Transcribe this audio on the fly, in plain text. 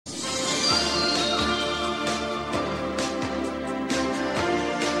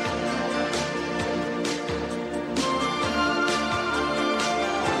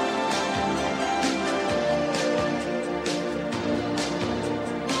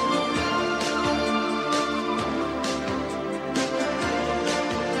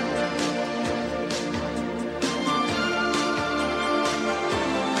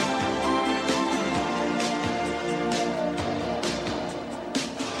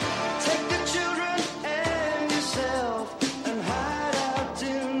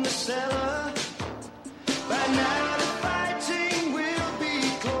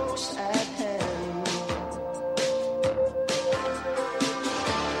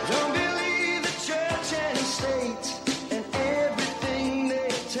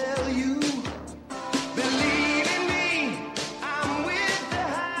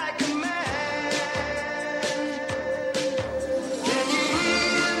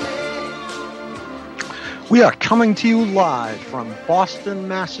We are coming to you live from Boston,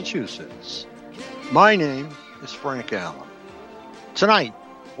 Massachusetts. My name is Frank Allen. Tonight,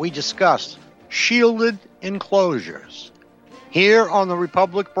 we discuss Shielded Enclosures here on the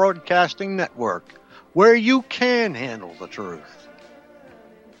Republic Broadcasting Network, where you can handle the truth.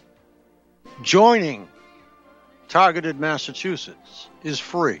 Joining Targeted Massachusetts is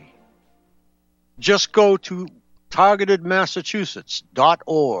free. Just go to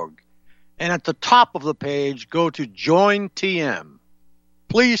targetedmassachusetts.org. And at the top of the page, go to Join TM.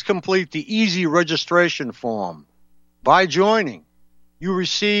 Please complete the easy registration form. By joining, you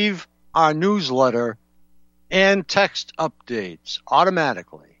receive our newsletter and text updates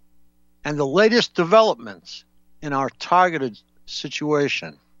automatically, and the latest developments in our targeted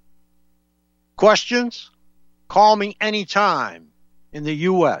situation. Questions? Call me anytime in the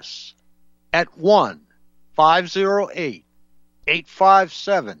U.S. at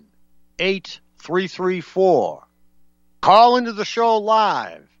 1-508-857 8334. Call into the show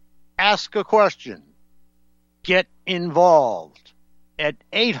live. Ask a question. Get involved at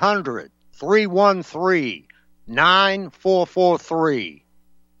 800-313-9443.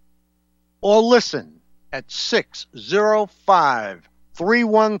 Or listen at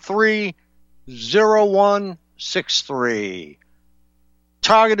 605-313-0163.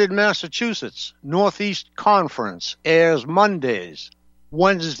 Targeted Massachusetts Northeast Conference airs Mondays,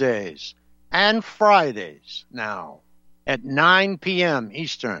 Wednesdays, and Fridays now at 9 p.m.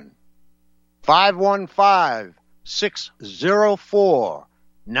 Eastern.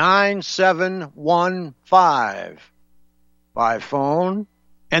 515-604-9715 by phone,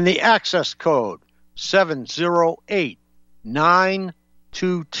 and the access code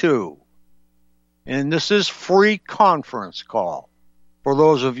 708922. And this is free conference call for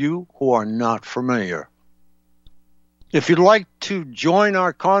those of you who are not familiar. If you'd like to join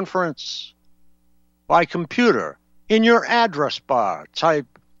our conference by computer, in your address bar, type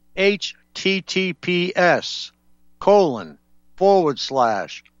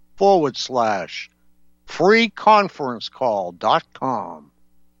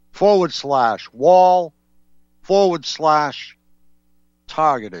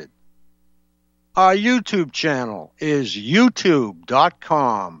Our YouTube channel is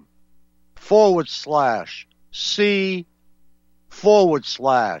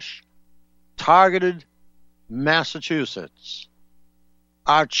youtube.com/C/targeted Massachusetts.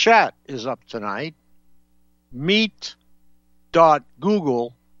 Our chat is up tonight.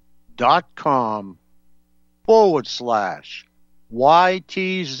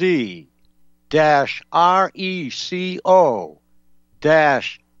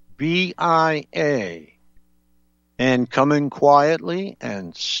 And come in quietly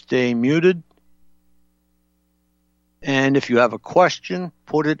and stay muted. And if you have a question,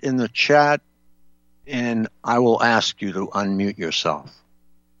 put it in the chat, and I will ask you to unmute yourself.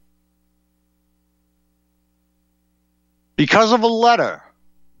 Because of a letter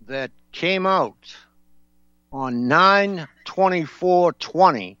that came out on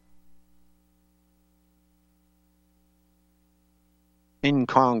 9/24/20 in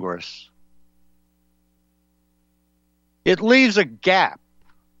Congress, it leaves a gap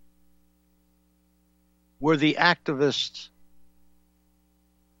where the activists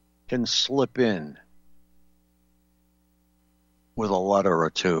can slip in with a letter or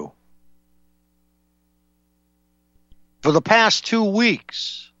two. For the past 2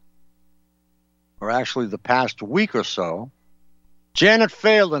 weeks, or actually the past week or so, Janet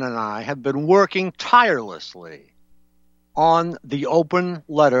Phelan and I have been working tirelessly on the open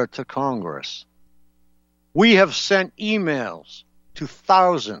letter to Congress. We have sent emails to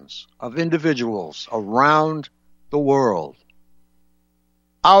thousands of individuals around the world.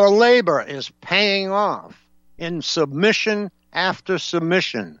 Our labor is paying off in submission after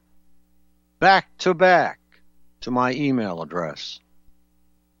submission, back to back, to my email address.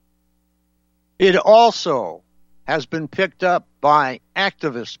 It also has been picked up by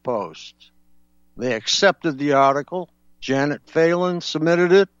activist posts. They accepted the article. Janet Phelan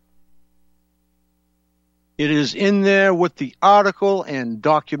submitted it. It is in there with the article and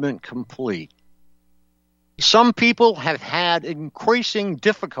document complete. Some people have had increasing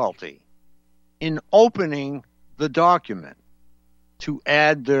difficulty in opening the document to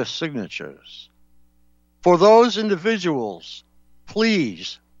add their signatures. For those individuals,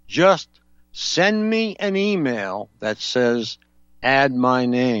 please just send me an email that says, add my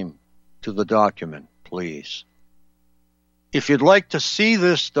name to the document, please. If you'd like to see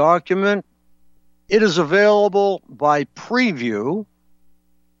this document, it is available by preview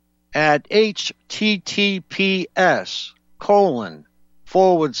at https://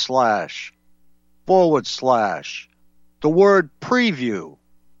 / the word preview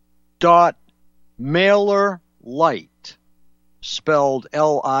dot mailerlite, spelled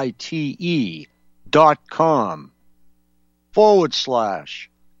LITE, .com /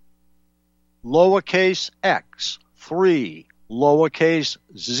 lowercase x 3 lowercase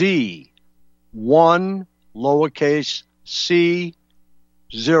z 1 lowercase c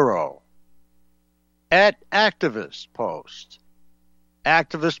 0 at activist post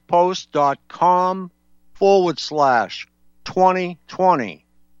activistpost.com / 2020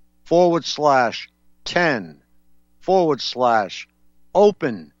 / 10 /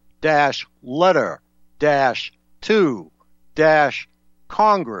 open dash letter dash to dash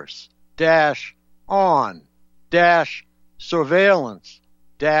Congress dash on dash surveillance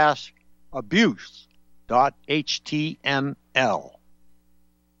dash abuse .html.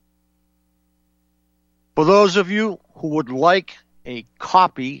 For those of you who would like a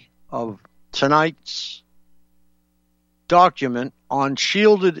copy of tonight's document on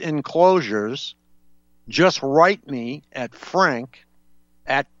shielded enclosures, just write me at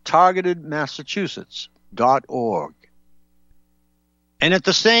frank@targetedmassachusetts.org. And at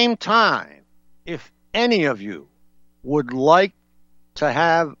the same time, if any of you would like to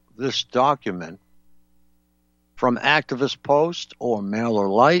have this document from Activist Post or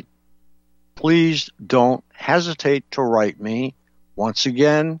MailerLite, please don't hesitate to write me once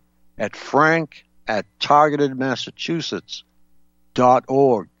again at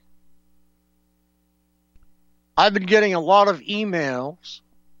frank@targetedmassachusetts.org. I've been getting a lot of emails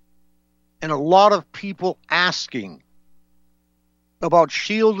and a lot of people asking about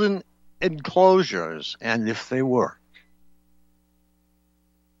shielded enclosures and if they work.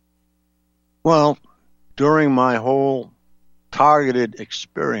 Well, during my whole targeted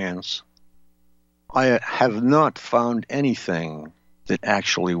experience, I have not found anything that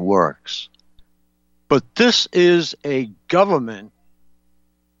actually works. But this is a government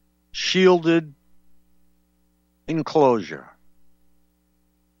shielded enclosure.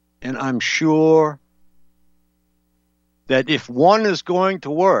 And I'm sure that if one is going to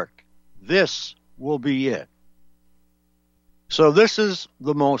work, this will be it. So this is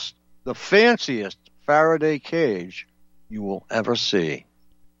the fanciest Faraday cage you will ever see.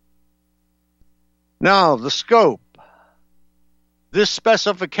 Now, the scope. This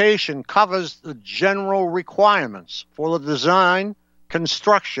specification covers the general requirements for the design,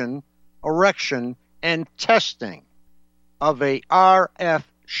 construction, erection, and testing of a RF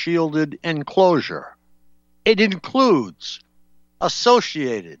shielded enclosure. It includes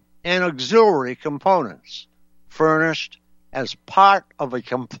associated and auxiliary components furnished as part of a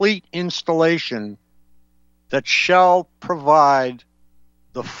complete installation that shall provide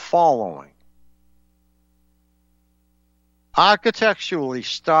the following: architecturally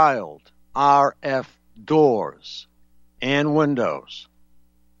styled RF doors and windows.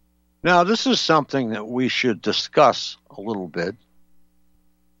 Now, this is something that we should discuss a little bit.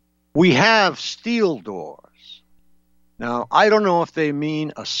 We have steel doors. Now, I don't know if they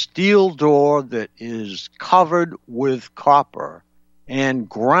mean a steel door that is covered with copper and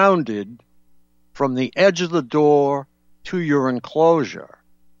grounded from the edge of the door to your enclosure.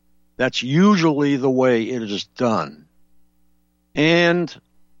 That's usually the way it is done. And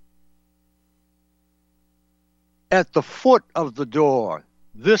at the foot of the door,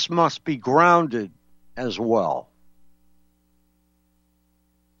 this must be grounded as well.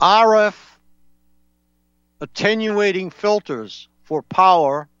 RF attenuating filters for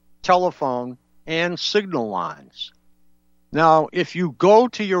power, telephone, and signal lines. Now, if you go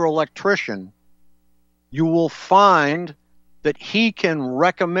to your electrician, you will find that he can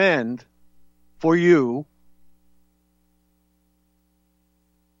recommend for you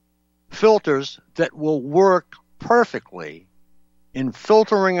filters that will work perfectly in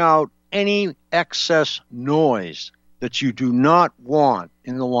filtering out any excess noise that you do not want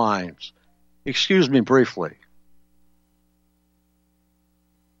in the lines. Excuse me briefly.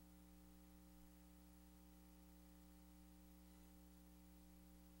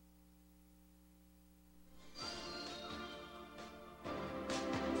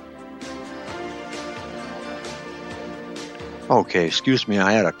 Okay, excuse me,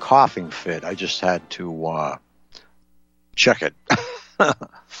 I had a coughing fit. I just had to check it.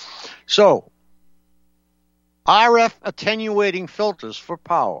 So, RF attenuating filters for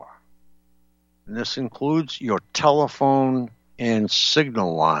power. And this includes your telephone and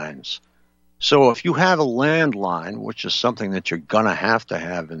signal lines. So if you have a landline, which is something that you're going to have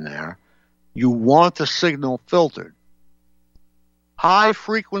in there, you want the signal filtered.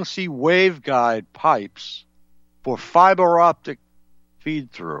 High-frequency waveguide pipes for fiber optic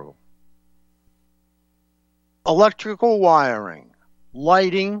feed-through. electrical wiring,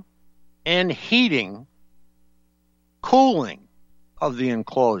 lighting, and heating, cooling of the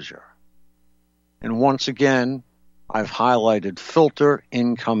enclosure. And once again, I've highlighted filter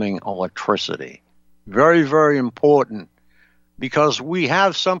incoming electricity. Very, very important, because we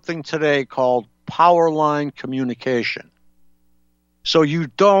have something today called power line communication. So you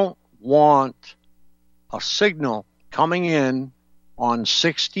don't want a signal coming in on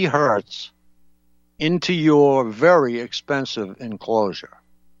 60 hertz into your very expensive enclosure.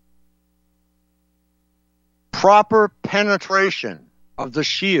 Proper penetration of the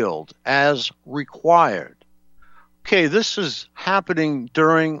shield as required. Okay, this is happening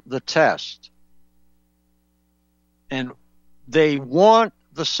during the test. And they want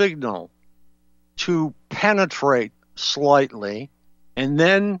the signal to penetrate slightly and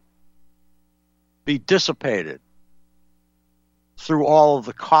then be dissipated through all of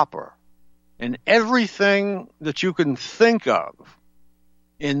the copper. And everything that you can think of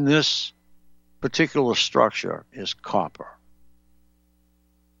in this particular structure is copper.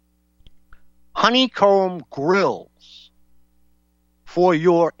 Honeycomb grills for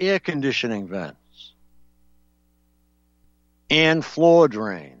your air conditioning vents and floor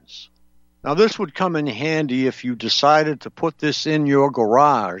drains. Now, this would come in handy if you decided to put this in your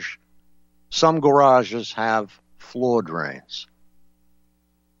garage. Some garages have floor drains.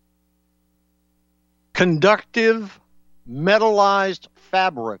 Conductive metallized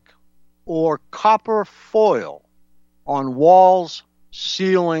fabric or copper foil on walls,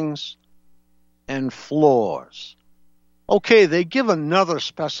 ceilings, and floors. Okay, they give another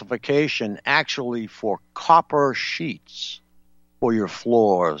specification actually for copper sheets for your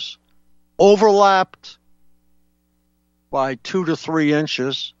floors, overlapped by 2 to 3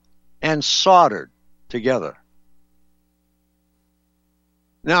 inches and soldered together.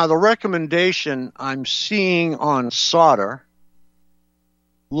 Now, the recommendation I'm seeing on solder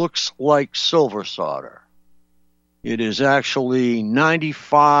looks like silver solder. It is actually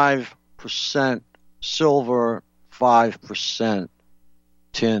 95% silver, 5%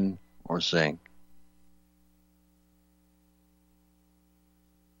 tin or zinc.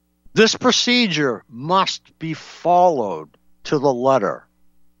 This procedure must be followed to the letter.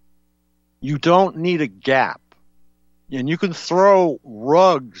 You don't need a gap. And you can throw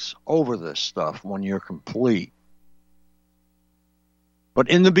rugs over this stuff when you're complete. But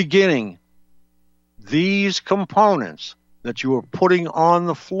in the beginning, these components that you are putting on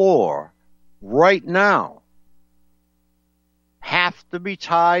the floor right now have to be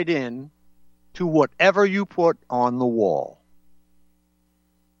tied in to whatever you put on the wall.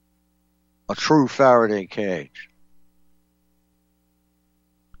 A true Faraday cage.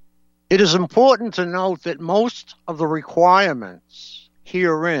 It is important to note that most of the requirements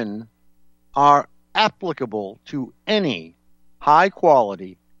herein are applicable to any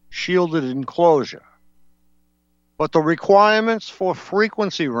high-quality shielded enclosure. But the requirements for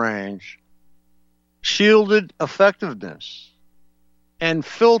frequency range, shielded effectiveness, and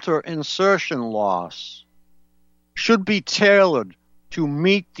filter insertion loss should be tailored to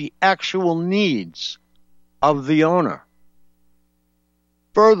meet the actual needs of the owner.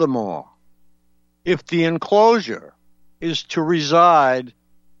 Furthermore, if the enclosure is to reside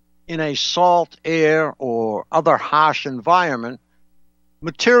in a salt, air, or other harsh environment,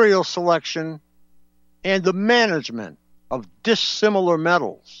 material selection and the management of dissimilar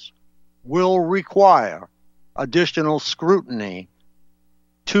metals will require additional scrutiny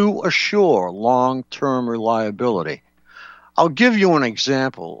to assure long-term reliability. I'll give you an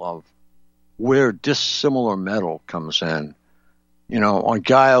example of where dissimilar metal comes in. You know, a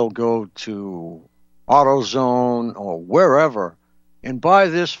guy will go to AutoZone or wherever and buy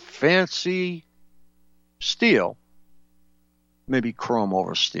this fancy steel, maybe chrome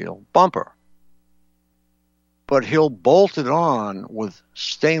over steel, bumper. But he'll bolt it on with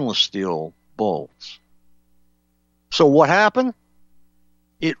stainless steel bolts. So what happened?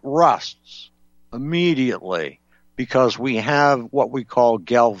 It rusts immediately because we have what we call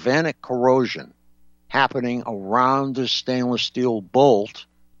galvanic corrosion happening around the stainless steel bolt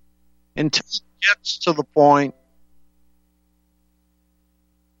until it gets to the point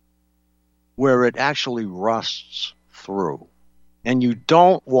where it actually rusts through. And you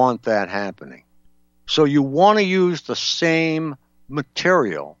don't want that happening. So you want to use the same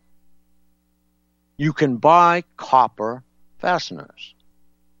material. You can buy copper fasteners.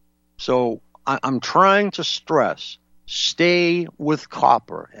 So I'm trying to stress, stay with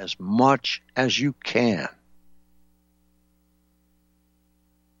copper as much as you can.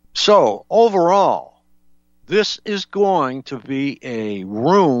 So overall, this is going to be a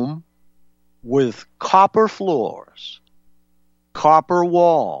room with with copper floors, copper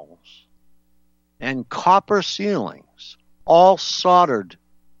walls, and copper ceilings, all soldered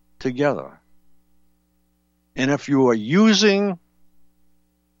together. And if you are using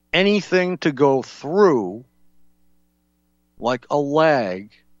anything to go through, like a lag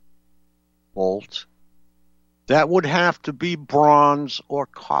bolt, that would have to be bronze or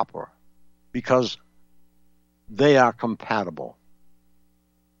copper because they are compatible.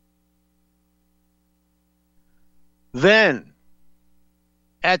 Then,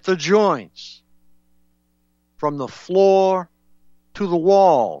 at the joints, from the floor to the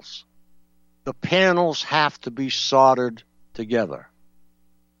walls, the panels have to be soldered together.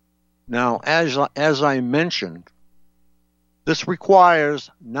 Now, as I mentioned, this requires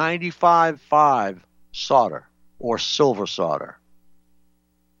 95.5 solder or silver solder.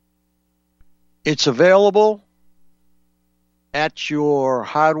 It's available at your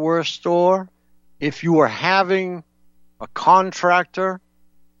hardware store. If you are having a contractor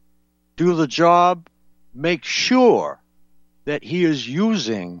do the job, make sure that he is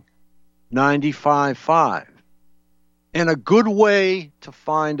using 95.5. And a good way to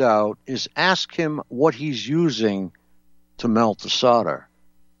find out is ask him what he's using to melt the solder.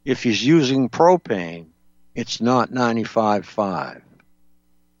 If he's using propane, it's not 95.5.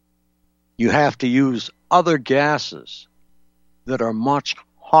 You have to use other gases that are much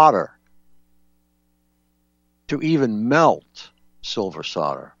hotter to even melt silver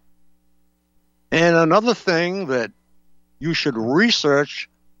solder. And another thing that you should research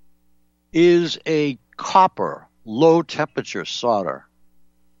is a copper low temperature solder.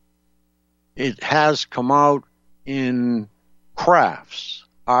 It has come out in crafts,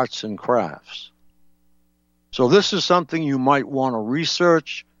 arts and crafts. So this is something you might want to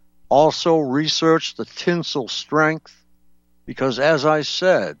research. Also research the tensile strength, because as I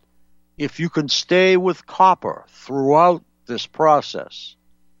said, if you can stay with copper throughout this process,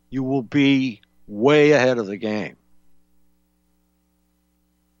 you will be way ahead of the game.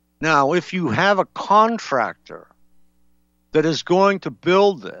 Now, if you have a contractor that is going to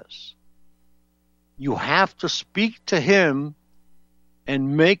build this, you have to speak to him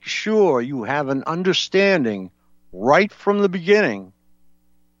and make sure you have an understanding right from the beginning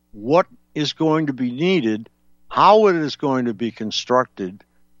what is going to be needed, how it is going to be constructed,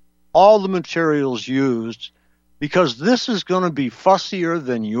 all the materials used, because this is going to be fussier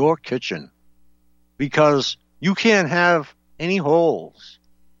than your kitchen, because you can't have any holes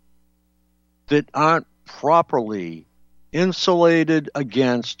that aren't properly insulated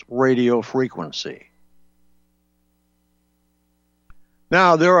against radio frequency.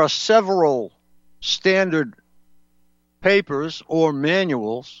 Now, there are several standard papers or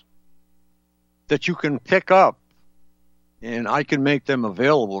manuals that you can pick up, and I can make them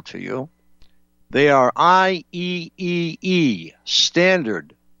available to you. They are IEEE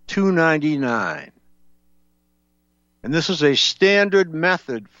Standard 299. And this is a standard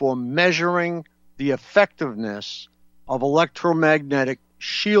method for measuring the effectiveness of electromagnetic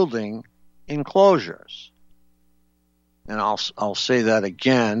shielding enclosures. And I'll say that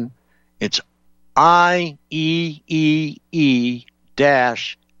again. It's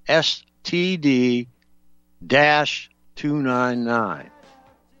IEEE-STD-299.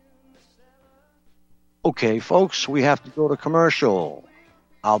 Okay, folks, we have to go to commercial.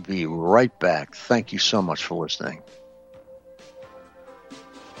 I'll be right back. Thank you so much for listening.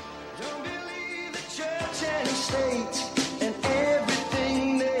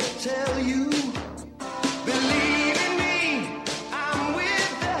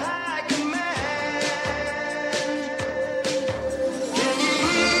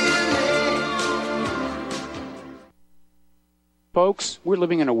 Folks, we're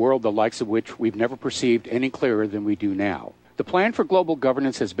living in a world the likes of which we've never perceived any clearer than we do now. The plan for global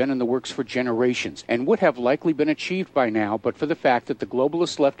governance has been in the works for generations and would have likely been achieved by now but for the fact that the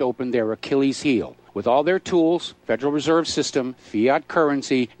globalists left open their Achilles heel. With all their tools, Federal Reserve System, fiat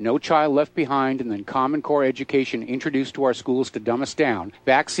currency, no child left behind, and then Common Core education introduced to our schools to dumb us down,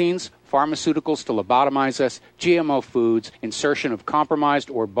 vaccines, pharmaceuticals to lobotomize us, GMO foods, insertion of compromised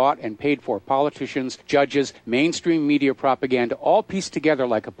or bought and paid for politicians, judges, mainstream media propaganda, all pieced together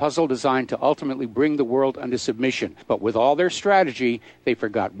like a puzzle designed to ultimately bring the world under submission. But with all their strategy, they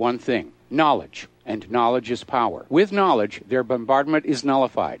forgot one thing: knowledge. and knowledge is power. With knowledge, their bombardment is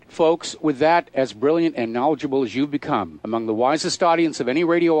nullified. Folks, with that, as brilliant and knowledgeable as you've become, among the wisest audience of any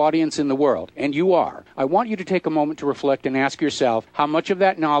radio audience in the world, and you are, I want you to take a moment to reflect and ask yourself, how much of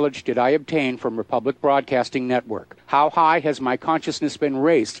that knowledge did I obtain from Republic Broadcasting Network? How high has my consciousness been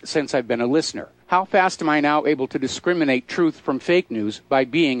raised since I've been a listener? How fast am I now able to discriminate truth from fake news by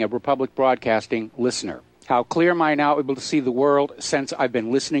being a Republic Broadcasting listener? How clear am I now able to see the world since I've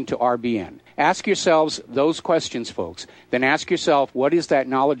been listening to RBN? Ask yourselves those questions, folks. Then ask yourself, what is that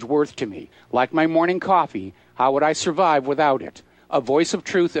knowledge worth to me? Like my morning coffee, how would I survive without it? A voice of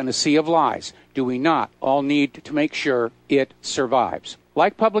truth in a sea of lies. Do we not all need to make sure it survives?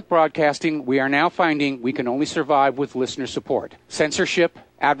 Like public broadcasting, we are now finding we can only survive with listener support. Censorship,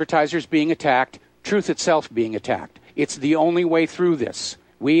 advertisers being attacked, truth itself being attacked. It's the only way through this.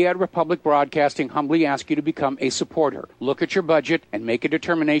 We at Republic Broadcasting humbly ask you to become a supporter. Look at your budget and make a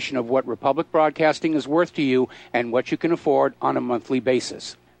determination of what Republic Broadcasting is worth to you and what you can afford on a monthly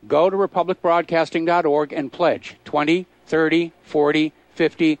basis. Go to republicbroadcasting.org and pledge $20, $30, $40,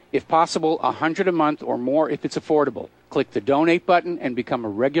 $50, if possible, $100 a month or more if it's affordable. Click the donate button and become a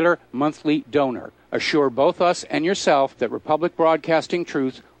regular monthly donor. Assure both us and yourself that Republic Broadcasting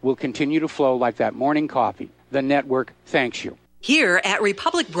truth will continue to flow like that morning coffee. The network thanks you. Here at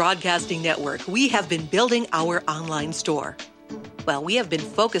Republic Broadcasting Network, we have been building our online store. Well, we have been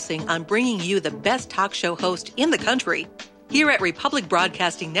focusing on bringing you the best talk show host in the country. Here at Republic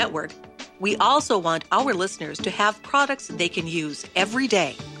Broadcasting Network, we also want our listeners to have products they can use every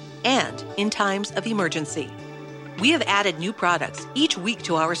day and in times of emergency. We have added new products each week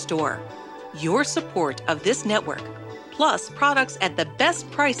to our store. Your support of this network, plus products at the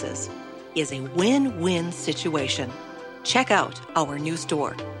best prices, is a win-win situation. Check out our new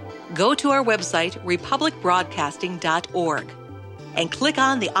store. Go to our website, republicbroadcasting.org, and click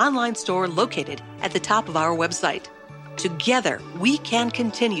on the online store located at the top of our website. Together, we can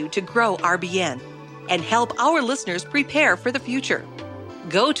continue to grow RBN and help our listeners prepare for the future.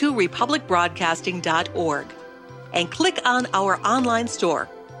 Go to republicbroadcasting.org and click on our online store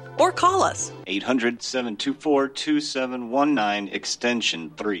or call us. 800-724-2719,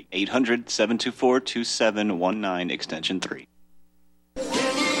 extension 3. 800-724-2719, extension 3.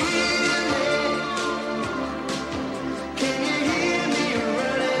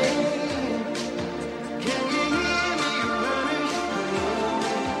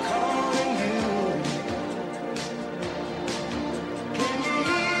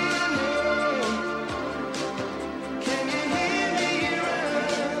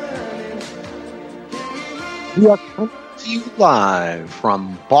 We are coming to you live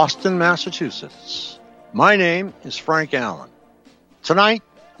from Boston, Massachusetts. My name is Frank Allen. Tonight,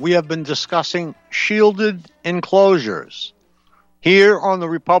 we have been discussing Shielded Enclosures here on the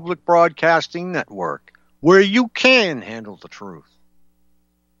Republic Broadcasting Network, where you can handle the truth.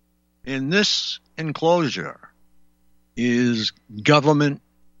 In this enclosure is government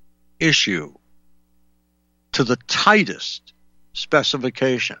issue to the tightest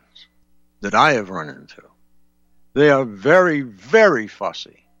specifications that I have run into. They are very, very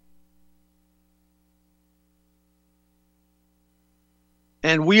fussy.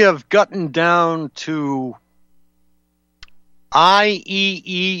 And we have gotten down to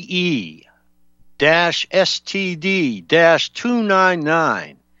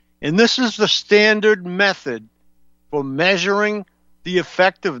IEEE-STD-299. And this is the standard method for measuring the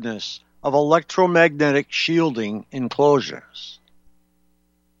effectiveness of electromagnetic shielding enclosures.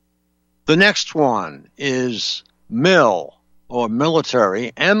 The next one is MIL, or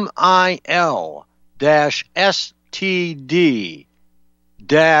military,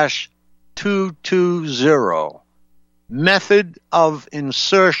 MIL-STD-220, method of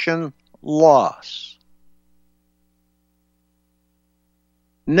insertion loss.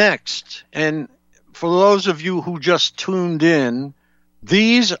 Next, and for those of you who just tuned in,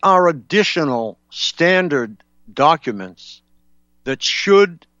 these are additional standard documents that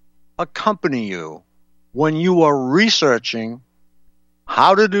should accompany you when you are researching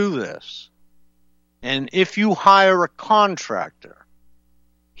how to do this. And if you hire a contractor,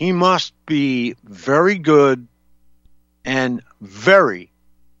 he must be very good and very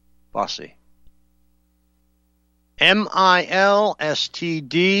fussy.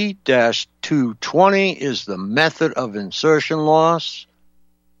 MIL-STD-220 is the method of insertion loss.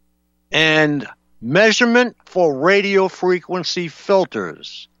 And measurement for radio frequency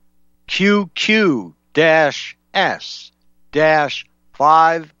filters,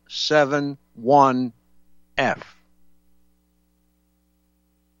 QQ-S-571F.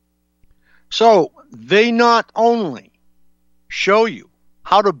 So they not only show you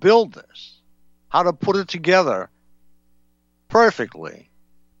how to build this, how to put it together perfectly.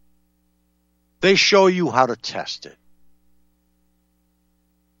 They show you how to test it.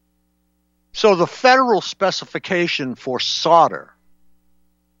 So the federal specification for solder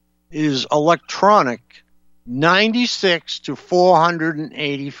is electronic 96 to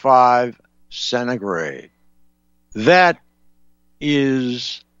 485 centigrade. That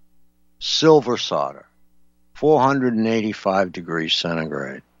is silver solder, 485 degrees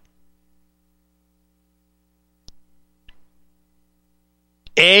centigrade.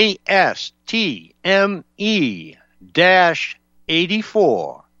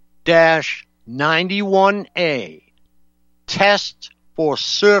 ASTME-84-91A, test for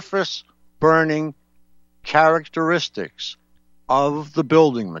surface burning characteristics of the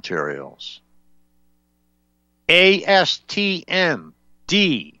building materials. ASTM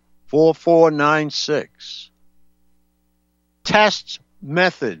D4496, test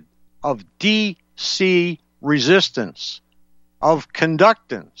method of DC resistance, of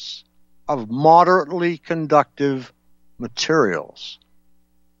conductance, of moderately conductive materials.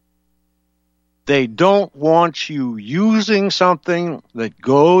 They don't want you using something that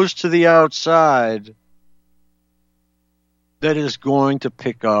goes to the outside that is going to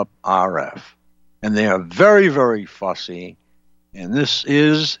pick up RF. And they are very, very fussy. And this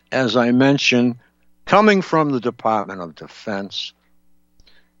is, as I mentioned, coming from the Department of Defense.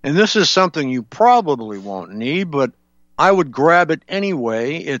 And this is something you probably won't need, but I would grab it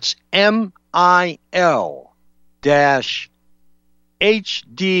anyway. It's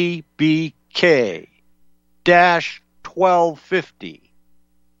MIL-HDBK-1250.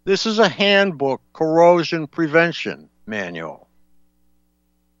 This is a handbook corrosion prevention manual.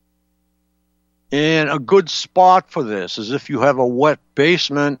 And a good spot for this is if you have a wet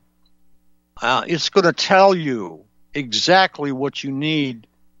basement, it's going to tell you exactly what you need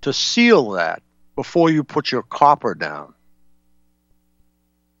to seal that before you put your copper down.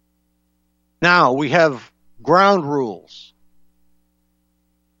 Now, we have ground rules.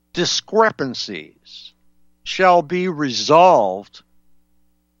 Discrepancies shall be resolved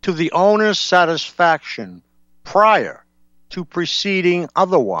to the owner's satisfaction prior to proceeding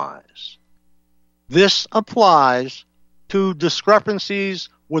otherwise. This applies to discrepancies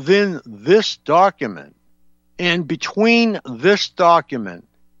within this document and between this document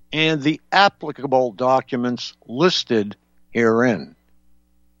and the applicable documents listed herein,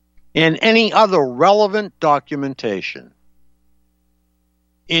 and any other relevant documentation.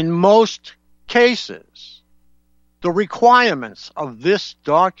 In most cases, the requirements of this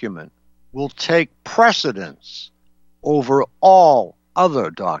document will take precedence over all other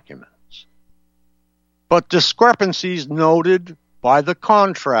documents. But discrepancies noted by the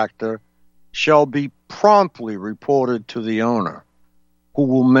contractor shall be promptly reported to the owner, who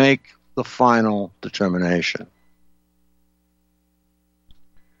will make the final determination.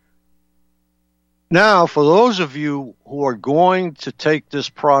 Now, for those of you who are going to take this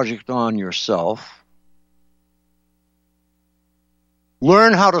project on yourself,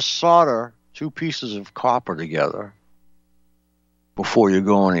 learn how to solder two pieces of copper together before you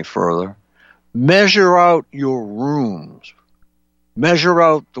go any further. Measure out your rooms. Measure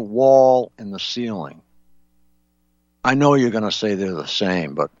out the wall and the ceiling. I know you're going to say they're the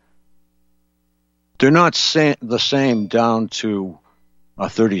same, but they're not the same down to a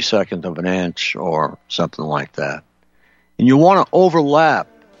 32nd of an inch or something like that. And you want to overlap,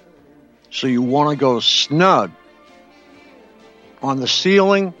 so you want to go snug on the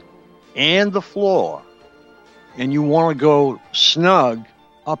ceiling and the floor, and you want to go snug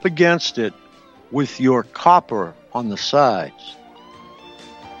up against it with your copper on the sides.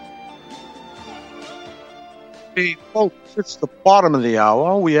 Hey, folks, it's the bottom of the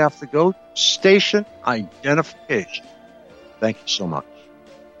hour. We have to go station identification. Thank you so much.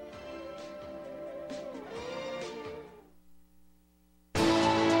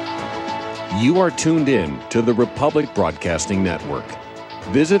 You are tuned in to the Republic Broadcasting Network.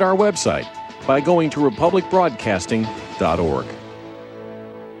 Visit our website by going to republicbroadcasting.org.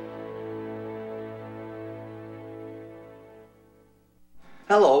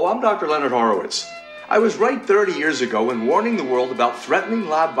 Hello, I'm Dr. Leonard Horowitz. I was right 30 years ago in warning the world about threatening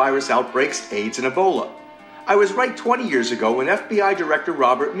lab virus outbreaks, AIDS, and Ebola. I was right 20 years ago when FBI Director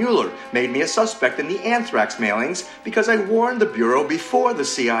Robert Mueller made me a suspect in the anthrax mailings because I warned the Bureau before the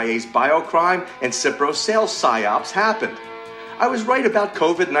CIA's biocrime and Cipro sales psyops happened. I was right about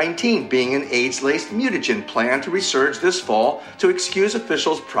COVID-19 being an AIDS-laced mutagen planned to resurge this fall to excuse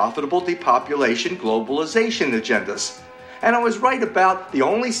officials' profitable depopulation globalization agendas. And I was right about the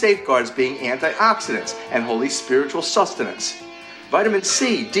only safeguards being antioxidants and holy spiritual sustenance. Vitamin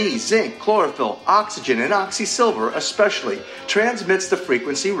C, D, zinc, chlorophyll, oxygen, and oxysilver especially transmits the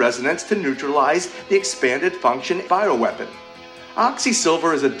frequency resonance to neutralize the expanded function bioweapon.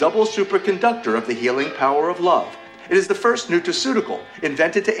 Oxysilver is a double superconductor of the healing power of love. It is the first nutraceutical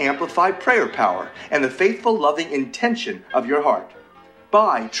invented to amplify prayer power and the faithful, loving intention of your heart.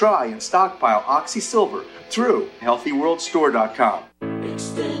 Buy, try, and stockpile Oxysilver through HealthyWorldStore.com.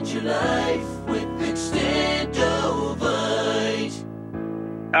 Extend your life with Extendovite.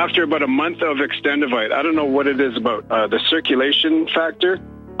 After about a month of Extendovite, I don't know what it is about the circulation factor,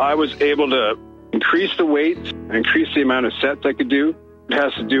 I was able to increase the weight, increase the amount of sets I could do. It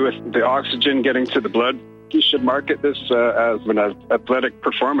has to do with the oxygen getting to the blood. You should market this as an athletic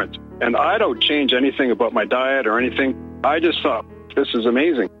performance. And I don't change anything about my diet or anything. I just thought, this is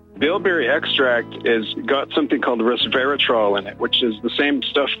amazing. Bilberry extract is got something called resveratrol in it, which is the same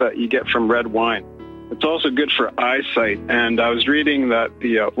stuff that you get from red wine. It's also good for eyesight. And I was reading that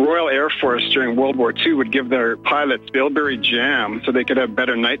the Royal Air Force during World War II would give their pilots bilberry jam so they could have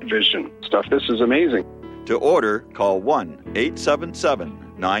better night vision stuff. This is amazing. To order, call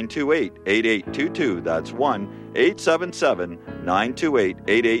 1-877-928-8822. That's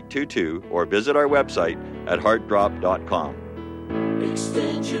 1-877-928-8822. Or visit our website at heartdrop.com.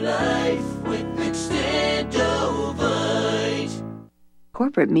 Extend your life with Extendovite.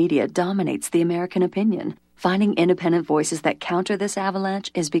 Corporate media dominates the American opinion. Finding independent voices that counter this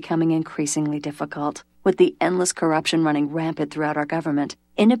avalanche is becoming increasingly difficult. With the endless corruption running rampant throughout our government,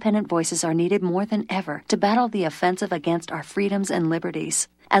 independent voices are needed more than ever to battle the offensive against our freedoms and liberties.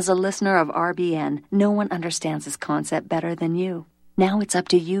 As a listener of RBN, no one understands this concept better than you. Now it's up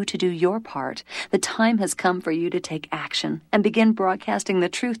to you to do your part. The time has come for you to take action and begin broadcasting the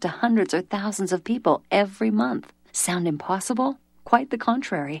truth to hundreds or thousands of people every month. Sound impossible? Quite the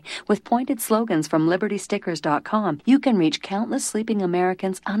contrary. With pointed slogans from LibertyStickers.com, you can reach countless sleeping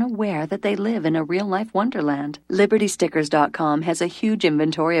Americans unaware that they live in a real-life wonderland. LibertyStickers.com has a huge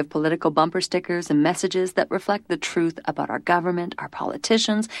inventory of political bumper stickers and messages that reflect the truth about our government, our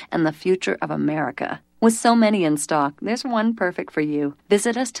politicians, and the future of America. With so many in stock, there's one perfect for you.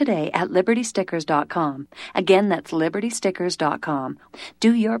 Visit us today at LibertyStickers.com. Again, that's LibertyStickers.com.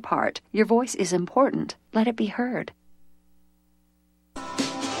 Do your part. Your voice is important. Let it be heard.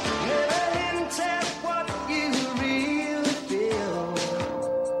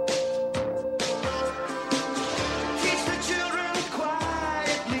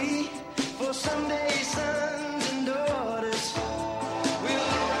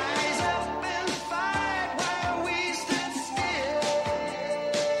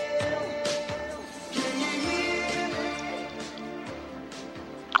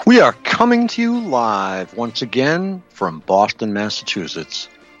 We are coming to you live once again from Boston, Massachusetts.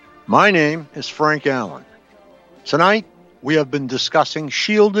 My name is Frank Allen. Tonight, we have been discussing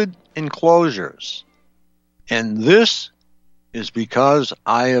shielded enclosures. And this is because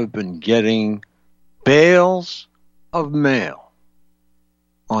I have been getting bales of mail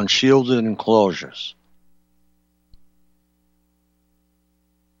on shielded enclosures.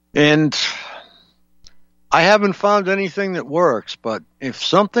 And I haven't found anything that works, but if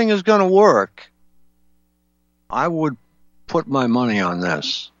something is going to work, I would put my money on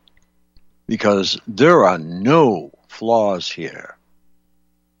this because there are no flaws here.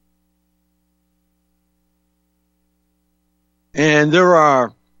 And there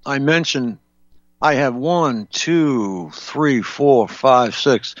are, I mentioned, I have 1, 2, 3, 4, 5,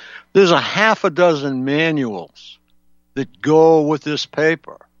 6. There's a half a dozen manuals that go with this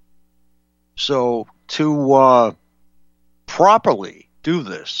paper. So to properly do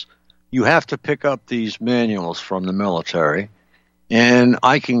this, you have to pick up these manuals from the military, and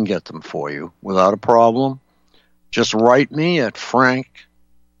I can get them for you without a problem. Just write me at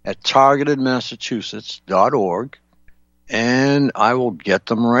frank@targetedmassachusetts.org, and I will get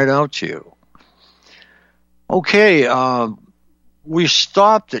them right out to you. Okay, we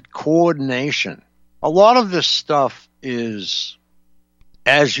stopped at coordination. A lot of this stuff is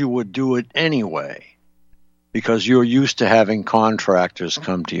as you would do it anyway, because you're used to having contractors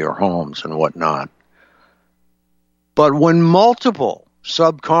come to your homes and whatnot. But when multiple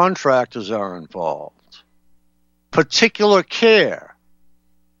subcontractors are involved, particular care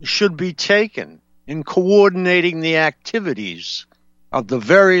should be taken in coordinating the activities of the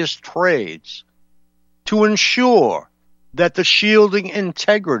various trades to ensure that the shielding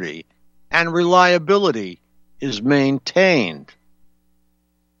integrity and reliability is maintained.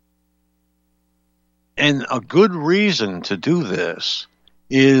 And a good reason to do this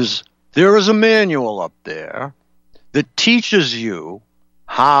is there is a manual up there that teaches you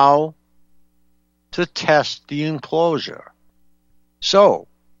how to test the enclosure. So,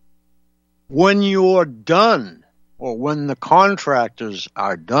 when you're done, or when the contractors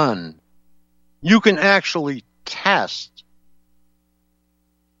are done, you can actually test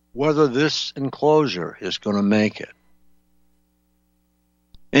whether this enclosure is going to make it.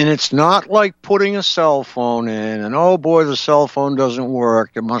 And it's not like putting a cell phone in and, oh boy, the cell phone doesn't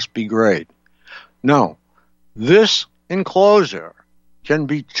work, it must be great. No, this enclosure can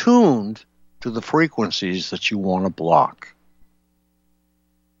be tuned to the frequencies that you want to block.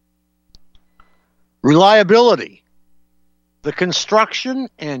 Reliability. The construction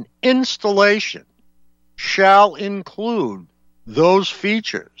and installation shall include those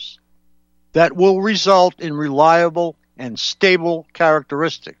features that will result in reliable and stable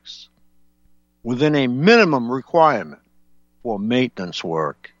characteristics within a minimum requirement for maintenance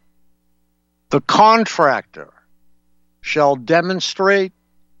work. The contractor shall demonstrate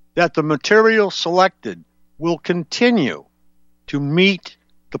that the material selected will continue to meet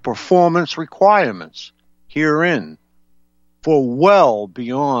the performance requirements herein for well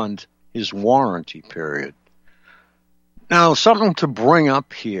beyond his warranty period. Now, something to bring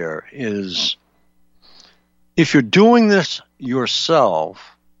up here is, if you're doing this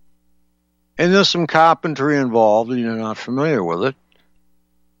yourself, and there's some carpentry involved and you're not familiar with it,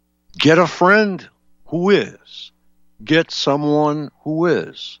 get a friend who is. Get someone who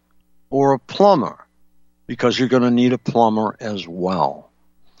is. Or a plumber, because you're going to need a plumber as well.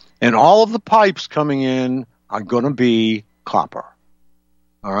 And all of the pipes coming in are going to be copper.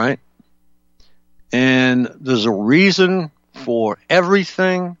 All right? And there's a reason for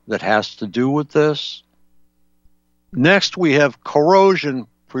everything that has to do with this. Next, we have corrosion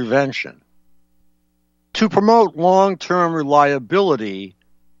prevention. To promote long-term reliability,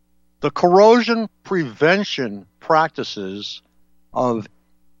 the corrosion prevention practices of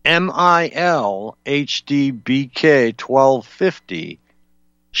MIL HDBK 1250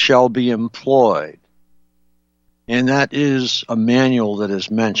 shall be employed. And that is a manual that is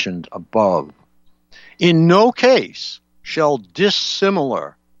mentioned above. In no case shall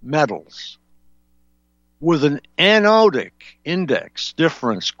dissimilar metals with an anodic index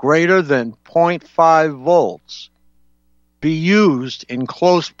difference greater than 0.5 volts be used in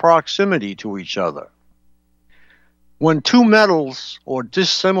close proximity to each other. When two metals or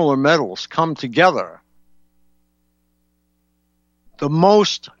dissimilar metals come together, the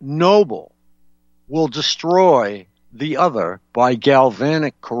most noble will destroy the other by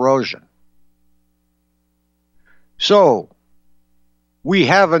galvanic corrosion. So, we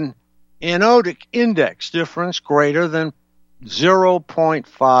have an anodic index difference greater than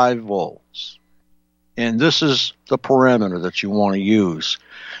 0.5 volts. And this is the parameter that you want to use.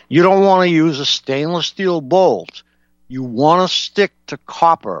 You don't want to use a stainless steel bolt. You want to stick to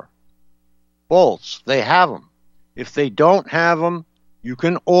copper bolts. They have them. If they don't have them, you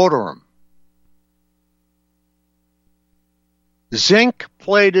can order them.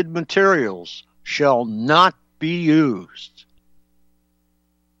 Zinc-plated materials shall not be used.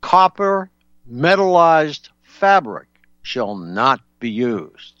 Copper metallized fabric shall not be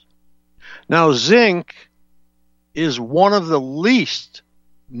used. Now, zinc is one of the least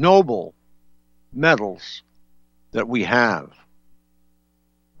noble metals that we have.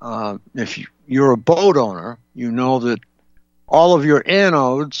 If you're a boat owner, you know that all of your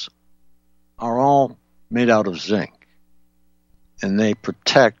anodes are all made out of zinc, and they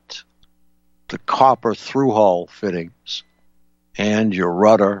protect the copper through-hull fittings and your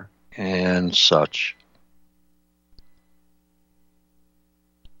rudder and such.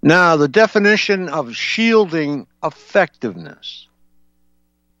 Now, the definition of shielding effectiveness.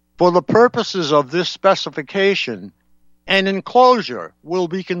 For the purposes of this specification, an enclosure will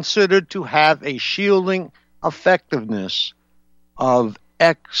be considered to have a shielding effectiveness of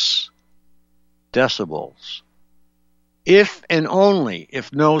X decibels, if and only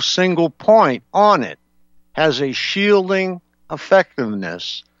if no single point on it has a shielding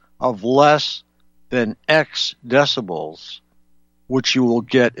effectiveness of less than X decibels, which you will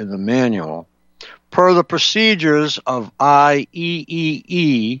get in the manual, per the procedures of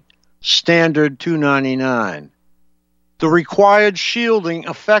IEEE Standard 299. The required shielding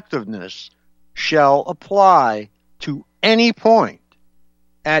effectiveness shall apply to any point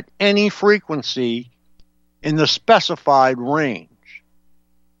at any frequency in the specified range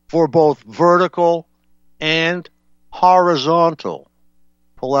for both vertical and horizontal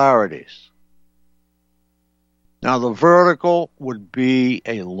polarities. Now, the vertical would be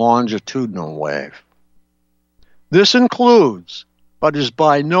a longitudinal wave. This includes, but is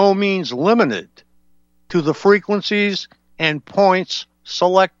by no means limited to, the frequencies and points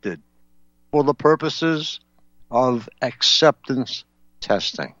selected for the purposes of acceptance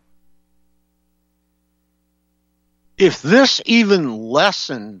testing. If this even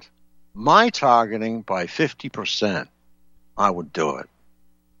lessened my targeting by 50%, I would do it.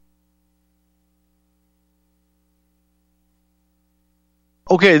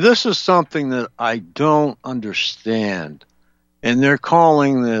 Okay, this is something that I don't understand, and they're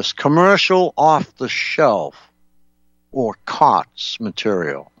calling this commercial off-the-shelf or COTS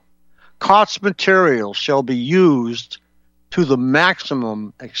material. COTS material shall be used to the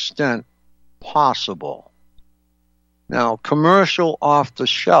maximum extent possible. Now, commercial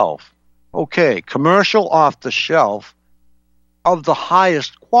off-the-shelf. Okay, commercial off-the-shelf of the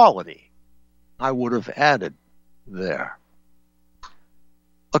highest quality, I would have added there.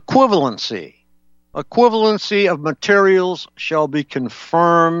 Equivalency. Equivalency of materials shall be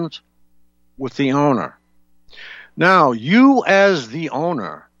confirmed with the owner. Now, you as the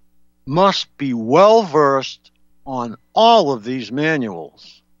owner must be well-versed on all of these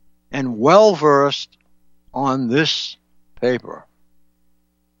manuals and well-versed on this paper,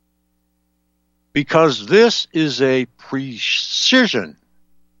 because this is a precision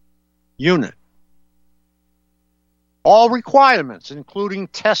unit. All requirements, including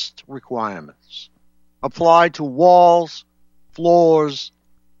test requirements, apply to walls, floors,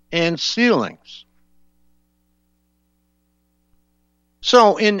 and ceilings.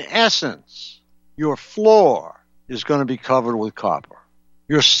 So, in essence, your floor is going to be covered with copper.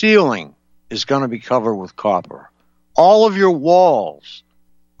 Your ceiling is going to be covered with copper. All of your walls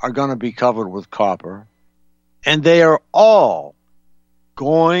are going to be covered with copper, and they are all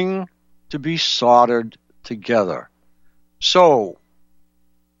going to be soldered together. So,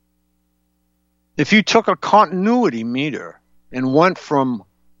 if you took a continuity meter and went from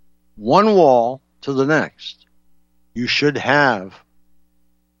one wall to the next, you should have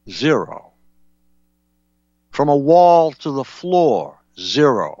 0. From a wall to the floor,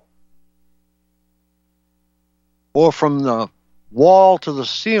 0. Or from the wall to the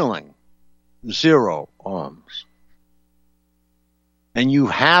ceiling, 0 ohms. And you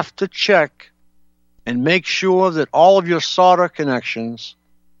have to check and make sure that all of your solder connections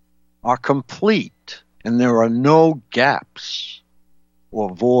are complete and there are no gaps or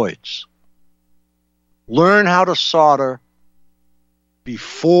voids. Learn how to solder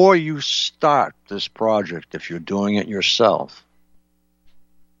before you start this project if you're doing it yourself.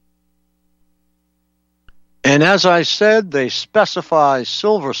 And as I said, they specify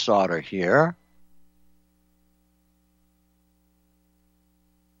silver solder here.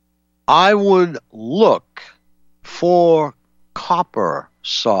 I would look for copper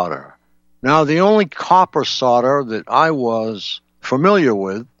solder. Now, the only copper solder that I was familiar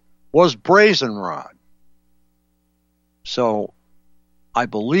with was brazen rod. So, I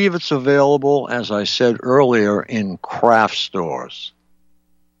believe it's available, as I said earlier, in craft stores.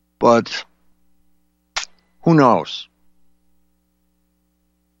 But who knows?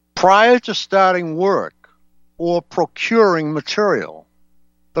 Prior to starting work or procuring material,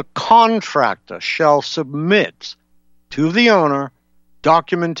 the contractor shall submit to the owner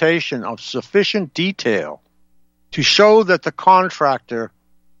documentation of sufficient detail to show that the contractor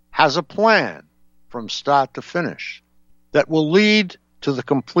has a plan from start to finish that will lead to the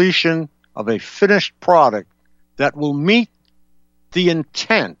completion of a finished product that will meet the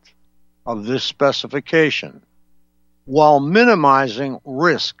intent of this specification while minimizing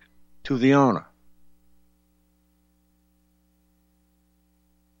risk to the owner.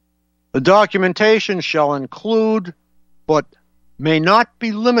 The documentation shall include, but may not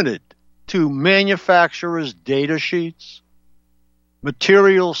be limited to, manufacturer's data sheets,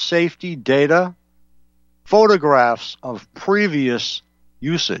 material safety data, photographs of previous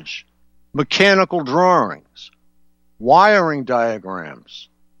usage, mechanical drawings, wiring diagrams,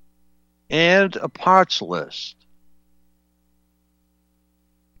 and a parts list.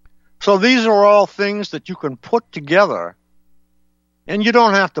 So these are all things that you can put together, and you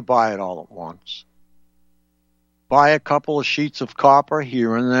don't have to buy it all at once. Buy a couple of sheets of copper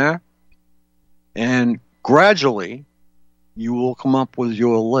here and there, and gradually you will come up with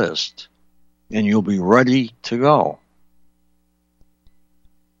your list, and you'll be ready to go.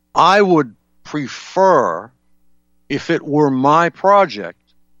 I would prefer, if it were my project,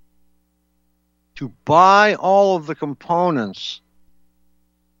 to buy all of the components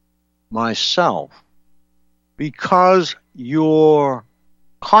myself, because your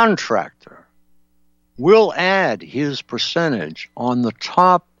contractor will add his percentage on the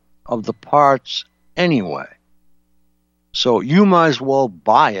top of the parts anyway. So you might as well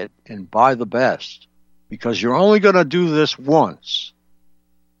buy it and buy the best, because you're only going to do this once.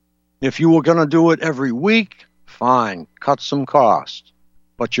 If you were going to do it every week, fine, cut some cost.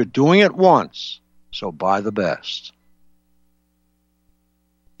 But you're doing it once, so buy the best.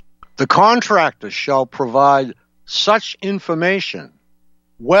 The contractor shall provide such information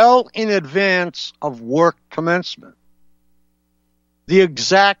well in advance of work commencement. The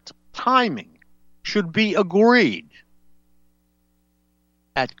exact timing should be agreed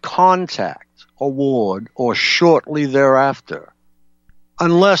at contact, award, or shortly thereafter.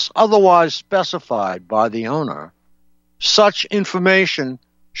 Unless otherwise specified by the owner, such information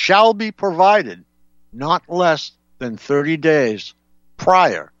shall be provided not less than 30 days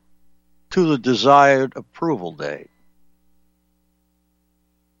prior to the desired approval date.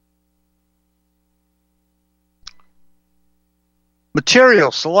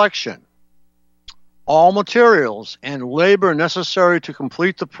 Material selection. All materials and labor necessary to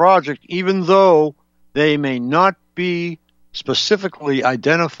complete the project, even though they may not be specifically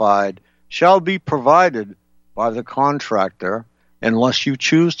identified, shall be provided by the contractor unless you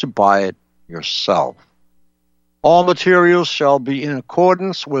choose to buy it yourself. All materials shall be in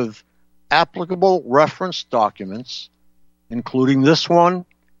accordance with applicable reference documents, including this one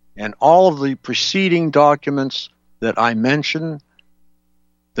and all of the preceding documents that I mentioned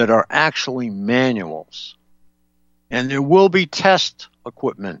that are actually manuals. And there will be test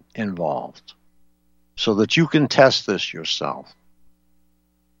equipment involved so that you can test this yourself.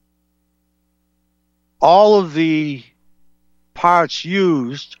 All of the parts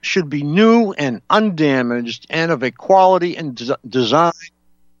used should be new and undamaged and of a quality and design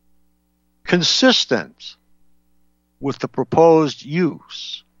consistent with the proposed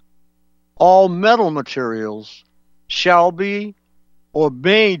use. All metal materials shall be or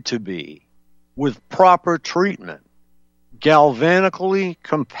made to be with proper treatment, galvanically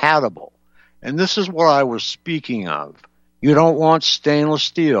compatible. And this is what I was speaking of. You don't want stainless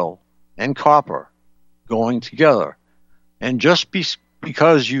steel and copper going together. And just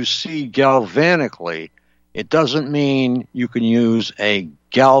because you see galvanically, it doesn't mean you can use a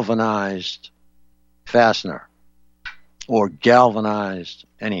galvanized fastener or galvanized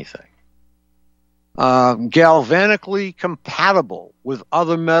anything. Galvanically compatible with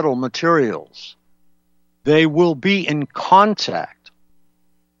other metal materials. They will be in contact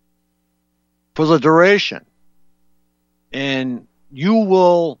for the duration, and you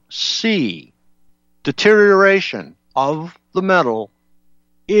will see deterioration of the metal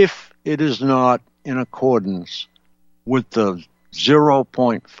if it is not in accordance with the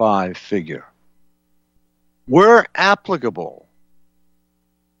 0.5 figure. Where applicable,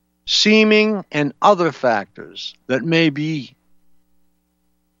 seaming and other factors that may be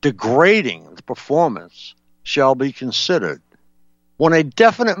degrading the performance shall be considered. When a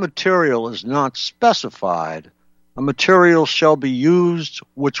definite material is not specified, a material shall be used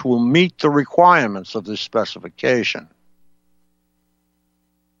which will meet the requirements of this specification.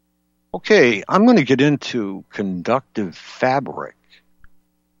 Okay, I'm going to get into conductive fabric.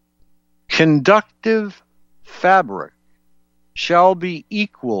 Conductive fabric shall be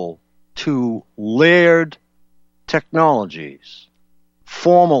equal to layered technologies,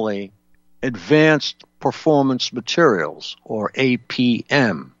 formerly Advanced Performance Materials, or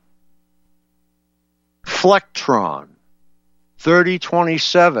APM. Flectron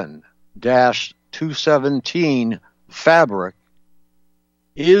 3027-217 fabric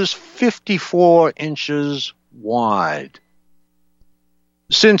is 54 inches wide.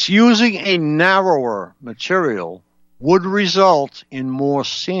 Since using a narrower material would result in more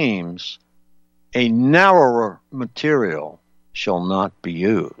seams, a narrower material shall not be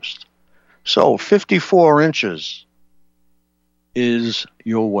used. So 54 inches is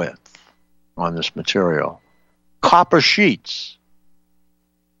your width on this material. Copper sheets.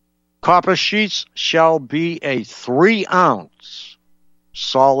 Copper sheets shall be a 3-ounce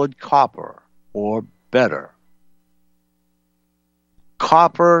solid copper or better.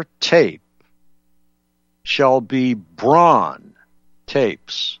 Copper tape shall be Braun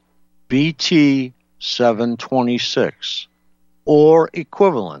tapes, BT 726 or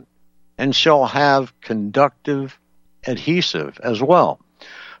equivalent, and shall have conductive adhesive as well.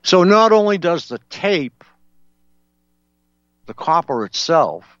 So not only does the tape, the copper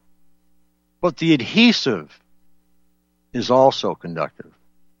itself, but the adhesive is also conductive.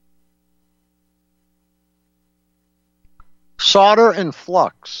 Solder and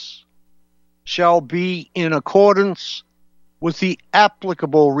flux shall be in accordance with the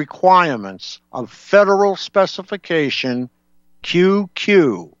applicable requirements of Federal Specification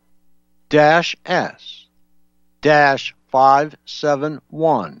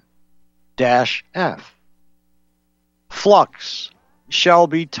QQ-571-F. Flux shall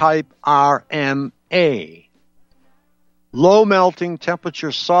be type RMA, low melting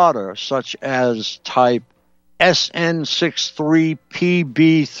temperature solder such as type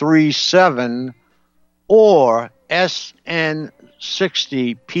SN63PB37 or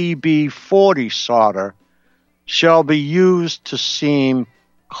SN60PB40 solder shall be used to seam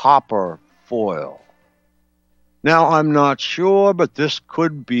copper foil. Now, I'm not sure, but this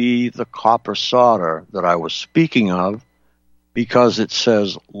could be the copper solder that I was speaking of because it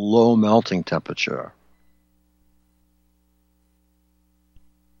says low melting temperature.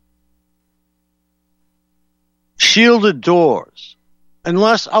 Shielded doors,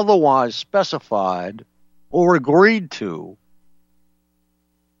 unless otherwise specified or agreed to,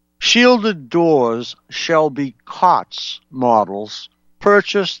 shielded doors shall be COTS models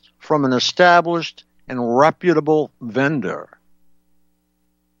purchased from an established and reputable vendor.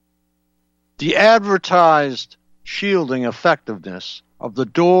 The advertised shielding effectiveness of the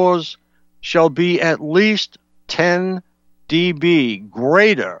doors shall be at least 10 dB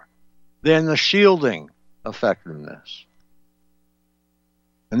greater than the shielding effectiveness.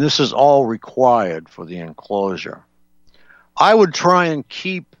 And this is all required for the enclosure. I would try and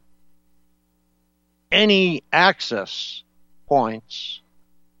keep any access points,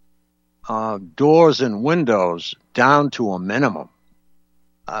 doors and windows down to a minimum.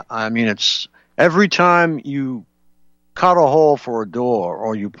 I mean, it's every time you cut a hole for a door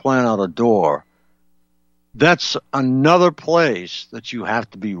or you plan out a door, that's another place that you have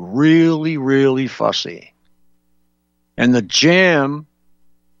to be really, really fussy. And the jamb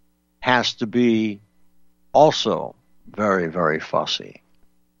has to be also very, very fussy.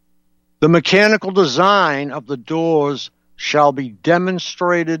 The mechanical design of the doors shall be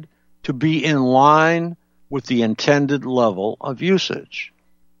demonstrated to be in line with the intended level of usage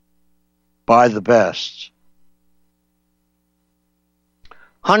by the best.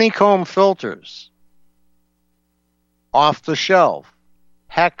 Honeycomb filters, off-the-shelf,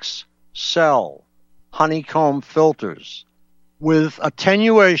 hex cell honeycomb filters with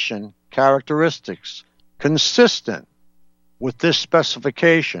attenuation characteristics consistent with this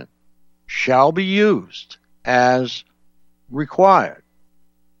specification shall be used as required.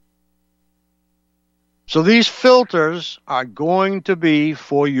 So these filters are going to be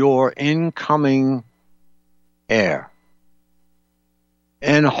for your incoming air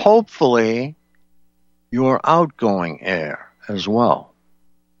and hopefully your outgoing air as well.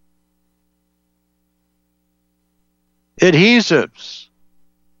 Adhesives.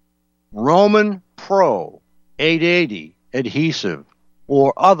 Roman Pro 880 adhesive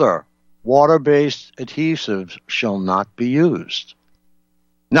or other water-based adhesives shall not be used.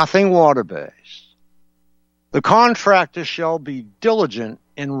 Nothing water-based. The contractor shall be diligent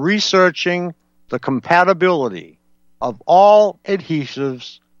in researching the compatibility of all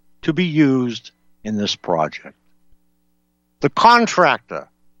adhesives to be used in this project. The contractor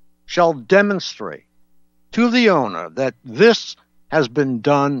shall demonstrate to the owner that this has been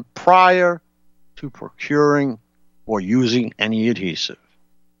done prior to procuring or using any adhesive.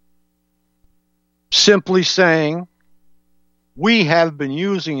 Simply saying, we have been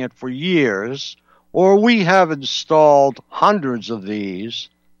using it for years, or we have installed hundreds of these,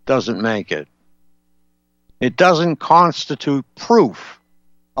 doesn't make it. It doesn't constitute proof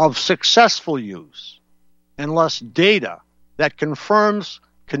of successful use unless data that confirms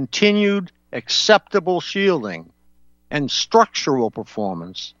continued acceptable shielding and structural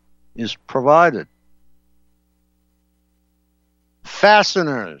performance is provided.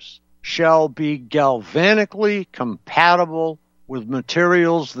 Fasteners shall be galvanically compatible with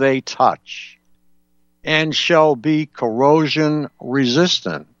materials they touch and shall be corrosion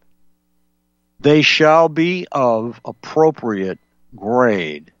resistant. They shall be of appropriate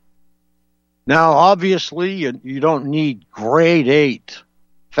grade. Now, obviously, you don't need grade 8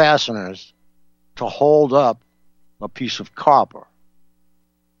 fasteners to hold up a piece of copper,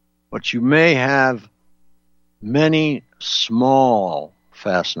 but you may have many small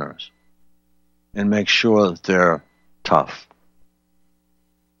fasteners and make sure that they're tough.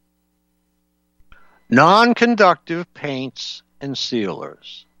 Non-conductive paints and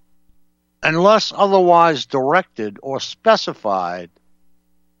sealers. Unless otherwise directed or specified,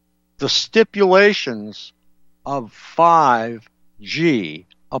 the stipulations of 5G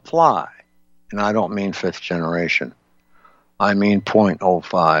apply. And I don't mean 5th generation. I mean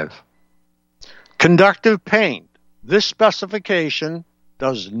 0.05. Conductive paint. This specification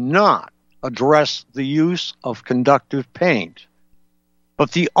does not address the use of conductive paint,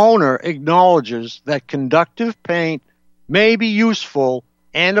 but the owner acknowledges that conductive paint may be useful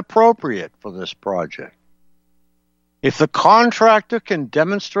and appropriate for this project. If the contractor can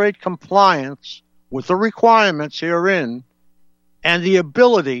demonstrate compliance with the requirements herein and the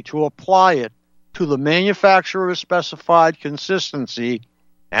ability to apply it to the manufacturer's specified consistency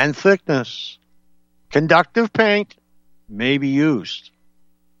and thickness, conductive paint may be used.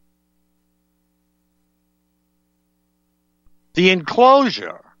 The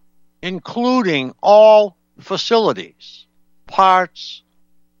enclosure, including all facilities, parts,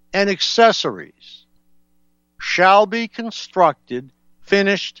 and accessories, shall be constructed,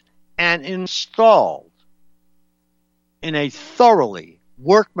 finished, and installed in a thoroughly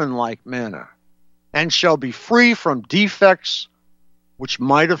workmanlike manner, and shall be free from defects which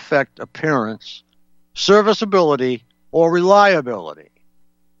might affect appearance, serviceability, or reliability.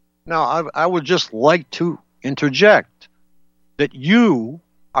 Now, I would just like to interject that you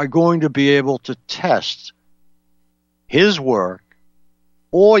are going to be able to test his work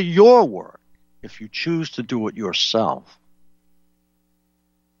or your work if you choose to do it yourself.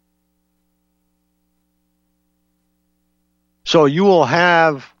 So you will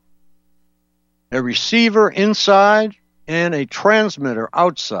have a receiver inside and a transmitter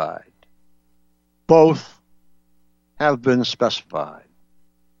outside. Both have been specified.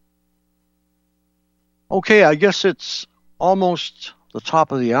 Okay, I guess it's almost the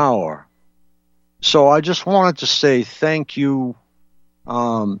top of the hour. So I just wanted to say thank you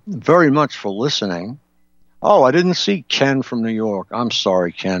very much for listening. Oh, I didn't see Ken from New York. I'm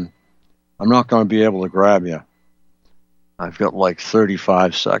sorry, Ken. I'm not going to be able to grab you. I've got like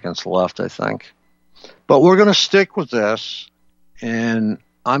 35 seconds left, I think. But we're going to stick with this, and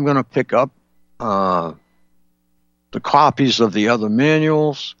I'm going to pick up the copies of the other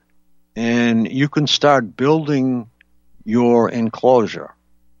manuals, and you can start building your enclosure.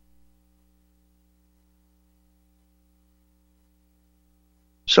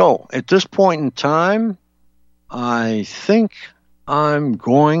 So, at this point in time, I think I'm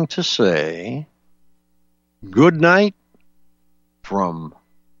going to say good night from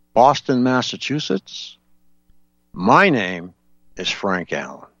Boston, Massachusetts. My name is Frank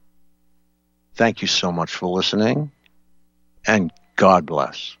Allen. Thank you so much for listening, and God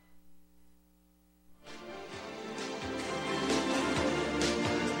bless.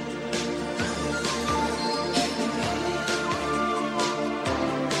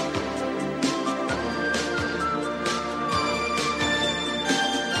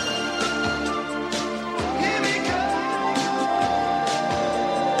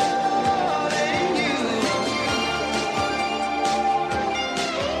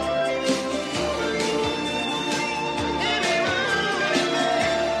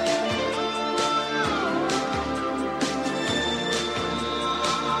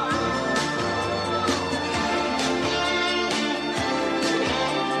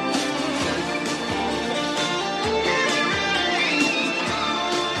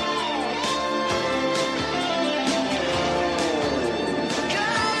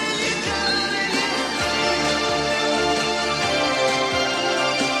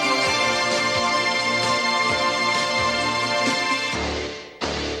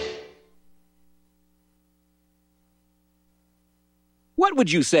 What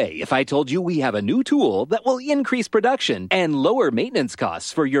would you say if I told you we have a new tool that will increase production and lower maintenance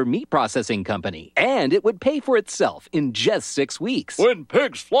costs for your meat processing company? And it would pay for itself in just 6 weeks. When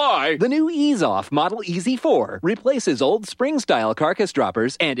pigs fly! The new Ease Off Model Easy 4 replaces old spring-style carcass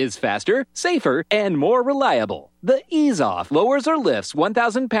droppers and is faster, safer, and more reliable. The Ease Off lowers or lifts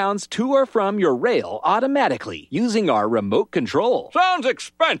 1,000 pounds to or from your rail automatically using our remote control. Sounds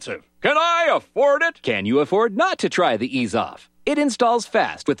expensive. Can I afford it? Can you afford not to try the Ease Off? It installs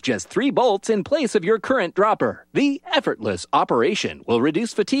fast with just 3 bolts in place of your current dropper. The effortless operation will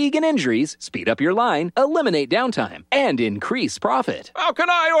reduce fatigue and injuries, speed up your line, eliminate downtime, and increase profit. How can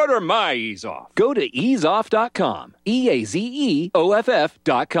I order my Ease Off? Go to easeoff.com, EAZEOFF.com,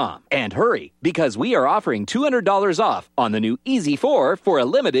 and hurry, because we are offering $200 off on the new Easy 4 for a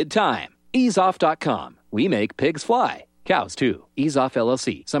limited time. Easeoff.com. We make pigs fly. Cows, too. Ease Off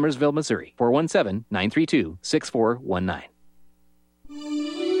LLC, Summersville, Missouri, 417-932-6419.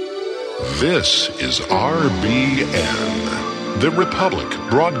 This is RBN, the Republic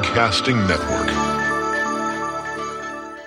Broadcasting Network.